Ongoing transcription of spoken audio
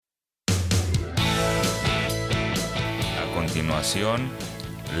continuación,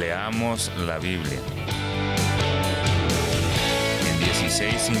 leamos la Biblia. En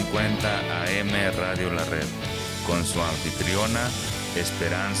 1650 AM Radio La Red, con su anfitriona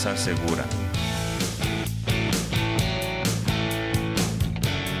Esperanza Segura.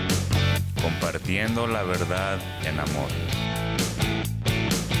 Compartiendo la verdad en amor.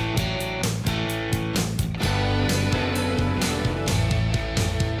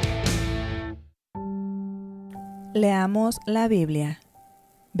 Leamos la Biblia.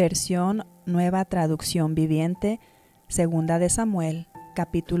 Versión Nueva Traducción Viviente, Segunda de Samuel,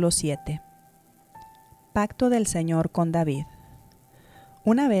 capítulo 7. Pacto del Señor con David.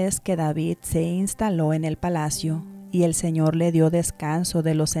 Una vez que David se instaló en el palacio y el Señor le dio descanso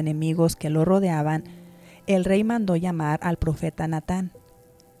de los enemigos que lo rodeaban, el rey mandó llamar al profeta Natán.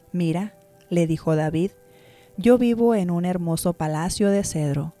 «Mira», le dijo David, «yo vivo en un hermoso palacio de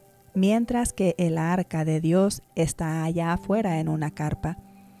cedro, mientras que el arca de Dios está allá afuera en una carpa».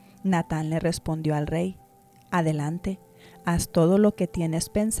 Natán le respondió al rey, «Adelante, haz todo lo que tienes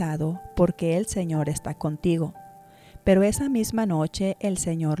pensado, porque el Señor está contigo». Pero esa misma noche el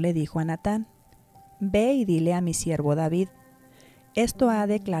Señor le dijo a Natán, «Ve y dile a mi siervo David, esto ha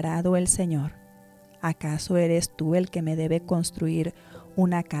declarado el Señor. ¿Acaso eres tú el que me debe construir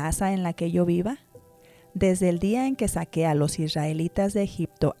una casa en la que yo viva? Desde el día en que saqué a los israelitas de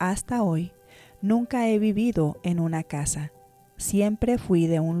Egipto hasta hoy, nunca he vivido en una casa. Siempre fui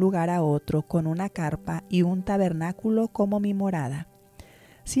de un lugar a otro con una carpa y un tabernáculo como mi morada.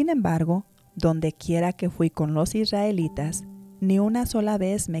 Sin embargo, donde quiera que fui con los israelitas, ni una sola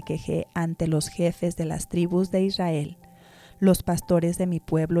vez me quejé ante los jefes de las tribus de Israel, los pastores de mi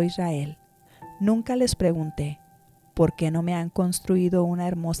pueblo Israel. Nunca les pregunté, ¿por qué no me han construido una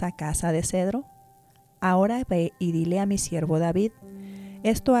hermosa casa de cedro? Ahora ve y dile a mi siervo David,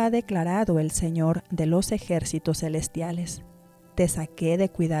 esto ha declarado el Señor de los ejércitos celestiales. Te saqué de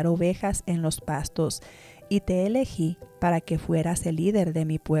cuidar ovejas en los pastos y te elegí para que fueras el líder de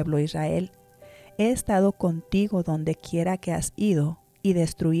mi pueblo Israel. He estado contigo donde quiera que has ido y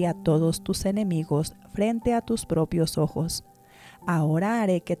destruí a todos tus enemigos frente a tus propios ojos. Ahora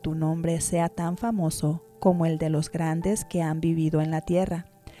haré que tu nombre sea tan famoso como el de los grandes que han vivido en la tierra.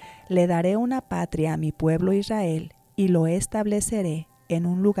 Le daré una patria a mi pueblo Israel y lo estableceré en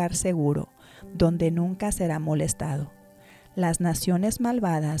un lugar seguro, donde nunca será molestado. Las naciones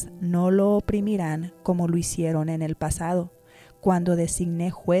malvadas no lo oprimirán como lo hicieron en el pasado, cuando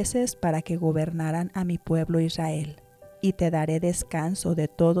designé jueces para que gobernaran a mi pueblo Israel, y te daré descanso de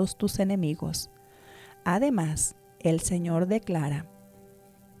todos tus enemigos. Además, el Señor declara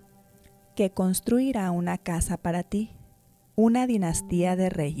que construirá una casa para ti, una dinastía de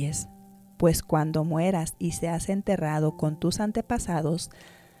reyes, pues cuando mueras y seas enterrado con tus antepasados,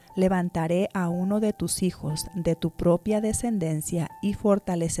 levantaré a uno de tus hijos de tu propia descendencia y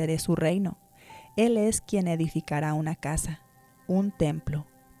fortaleceré su reino. Él es quien edificará una casa, un templo,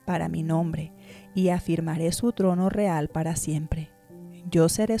 para mi nombre, y afirmaré su trono real para siempre. Yo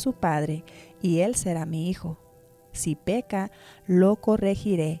seré su padre, y él será mi hijo. Si peca, lo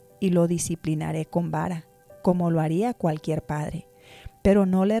corregiré y lo disciplinaré con vara, como lo haría cualquier padre. Pero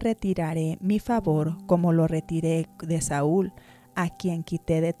no le retiraré mi favor como lo retiré de Saúl, a quien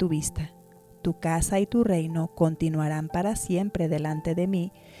quité de tu vista. Tu casa y tu reino continuarán para siempre delante de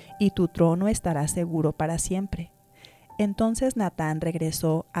mí, y tu trono estará seguro para siempre». Entonces Natán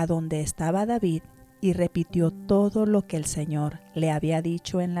regresó a donde estaba David y repitió todo lo que el Señor le había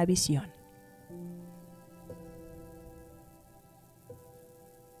dicho en la visión.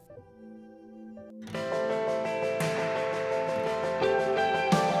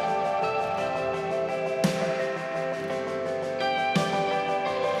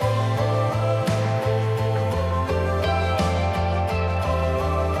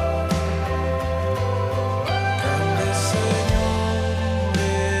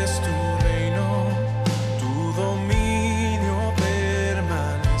 Tu dominio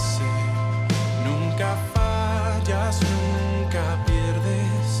permanece.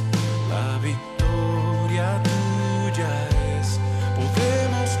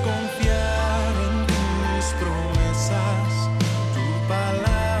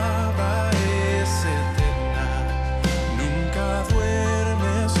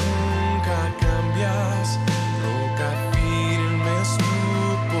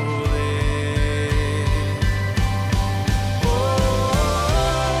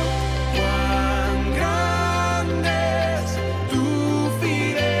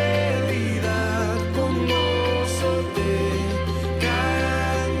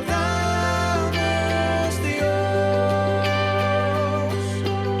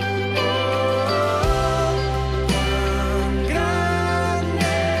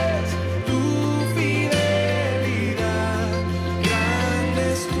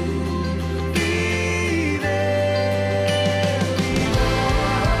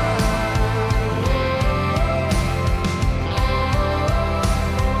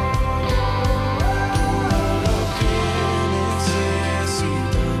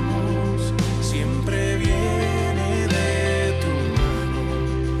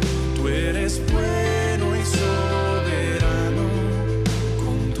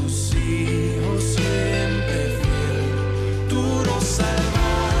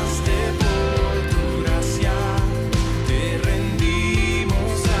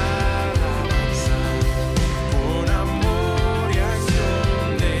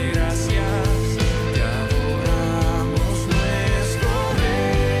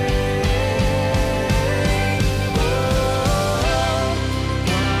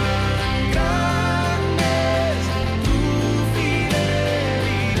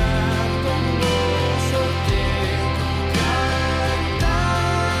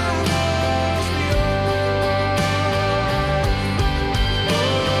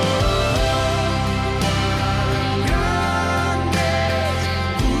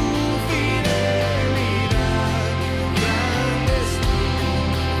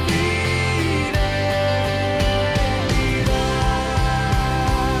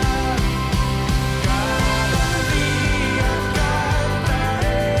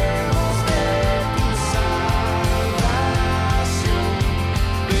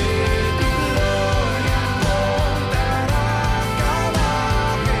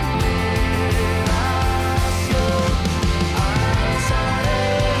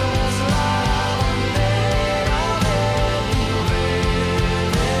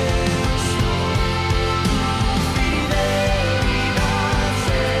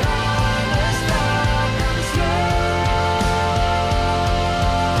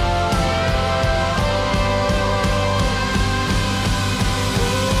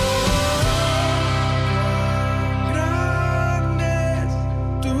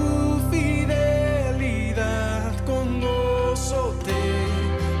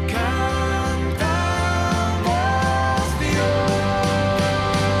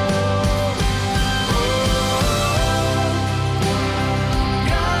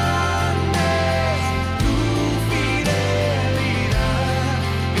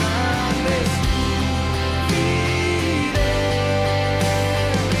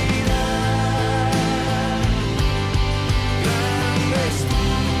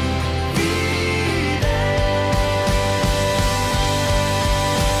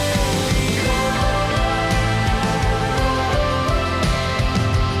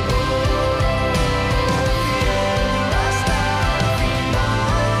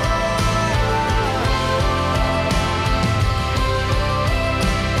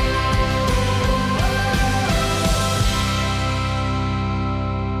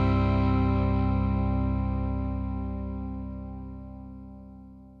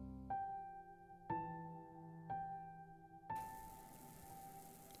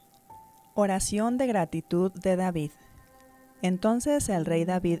 Oración de gratitud de David. Entonces el rey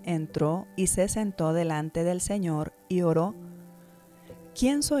David entró y se sentó delante del Señor y oró: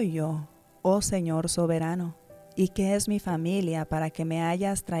 ¿Quién soy yo, oh Señor soberano? ¿Y qué es mi familia para que me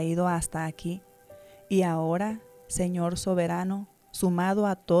hayas traído hasta aquí? Y ahora, Señor soberano, sumado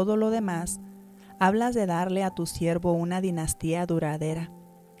a todo lo demás, hablas de darle a tu siervo una dinastía duradera.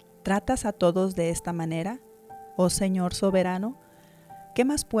 ¿Tratas a todos de esta manera, oh Señor soberano? ¿Qué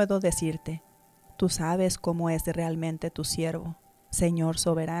más puedo decirte? Tú sabes cómo es realmente tu siervo, Señor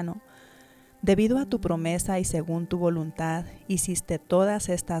soberano. Debido a tu promesa y según tu voluntad, hiciste todas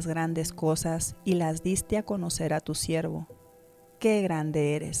estas grandes cosas y las diste a conocer a tu siervo. ¡Qué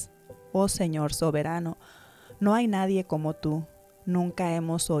grande eres, oh Señor soberano! No hay nadie como tú. Nunca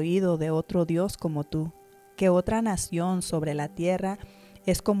hemos oído de otro Dios como tú. ¿Qué otra nación sobre la tierra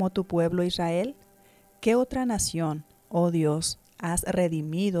es como tu pueblo Israel? ¿Qué otra nación, oh Dios, has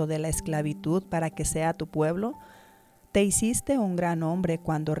redimido de la esclavitud para que sea tu pueblo? Te hiciste un gran hombre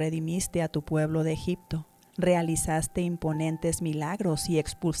cuando redimiste a tu pueblo de Egipto. Realizaste imponentes milagros y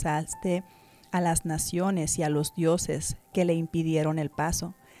expulsaste a las naciones y a los dioses que le impidieron el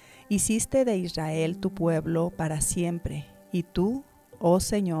paso. Hiciste de Israel tu pueblo para siempre, y tú, oh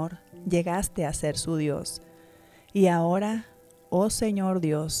Señor, llegaste a ser su Dios. Y ahora, oh Señor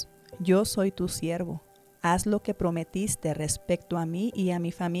Dios, yo soy tu siervo. Haz lo que prometiste respecto a mí y a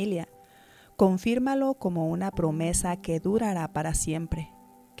mi familia. Confírmalo como una promesa que durará para siempre.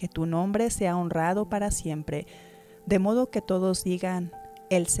 Que tu nombre sea honrado para siempre, de modo que todos digan: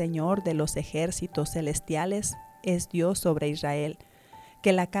 el Señor de los ejércitos celestiales es Dios sobre Israel.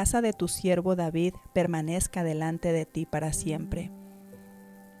 Que la casa de tu siervo David permanezca delante de ti para siempre.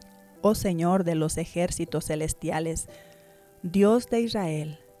 Oh Señor de los ejércitos celestiales, Dios de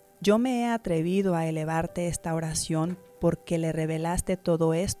Israel, yo me he atrevido a elevarte esta oración porque le revelaste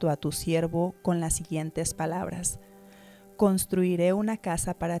todo esto a tu siervo con las siguientes palabras: construiré una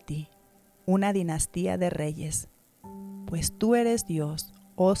casa para ti, una dinastía de reyes. Pues tú eres Dios,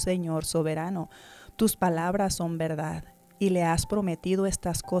 oh Señor soberano, tus palabras son verdad, y le has prometido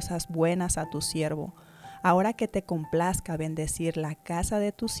estas cosas buenas a tu siervo. Ahora que te complazca bendecir la casa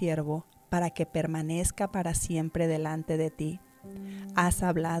de tu siervo, para que permanezca para siempre delante de ti. Has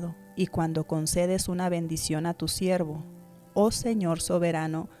hablado, y cuando concedes una bendición a tu siervo, oh Señor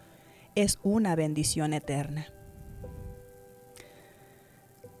soberano, es una bendición eterna.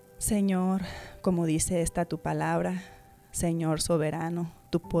 Señor, como dice esta tu palabra, Señor soberano,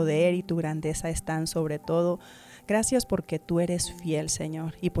 tu poder y tu grandeza están sobre todo. Gracias porque tú eres fiel,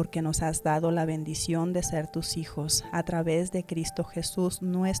 Señor, y porque nos has dado la bendición de ser tus hijos a través de Cristo Jesús,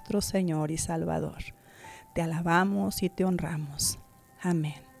 nuestro Señor y Salvador. Te alabamos y te honramos.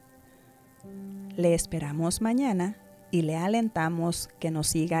 Amén. Le esperamos mañana y le alentamos que nos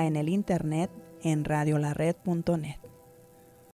siga en el internet en radiolared.net.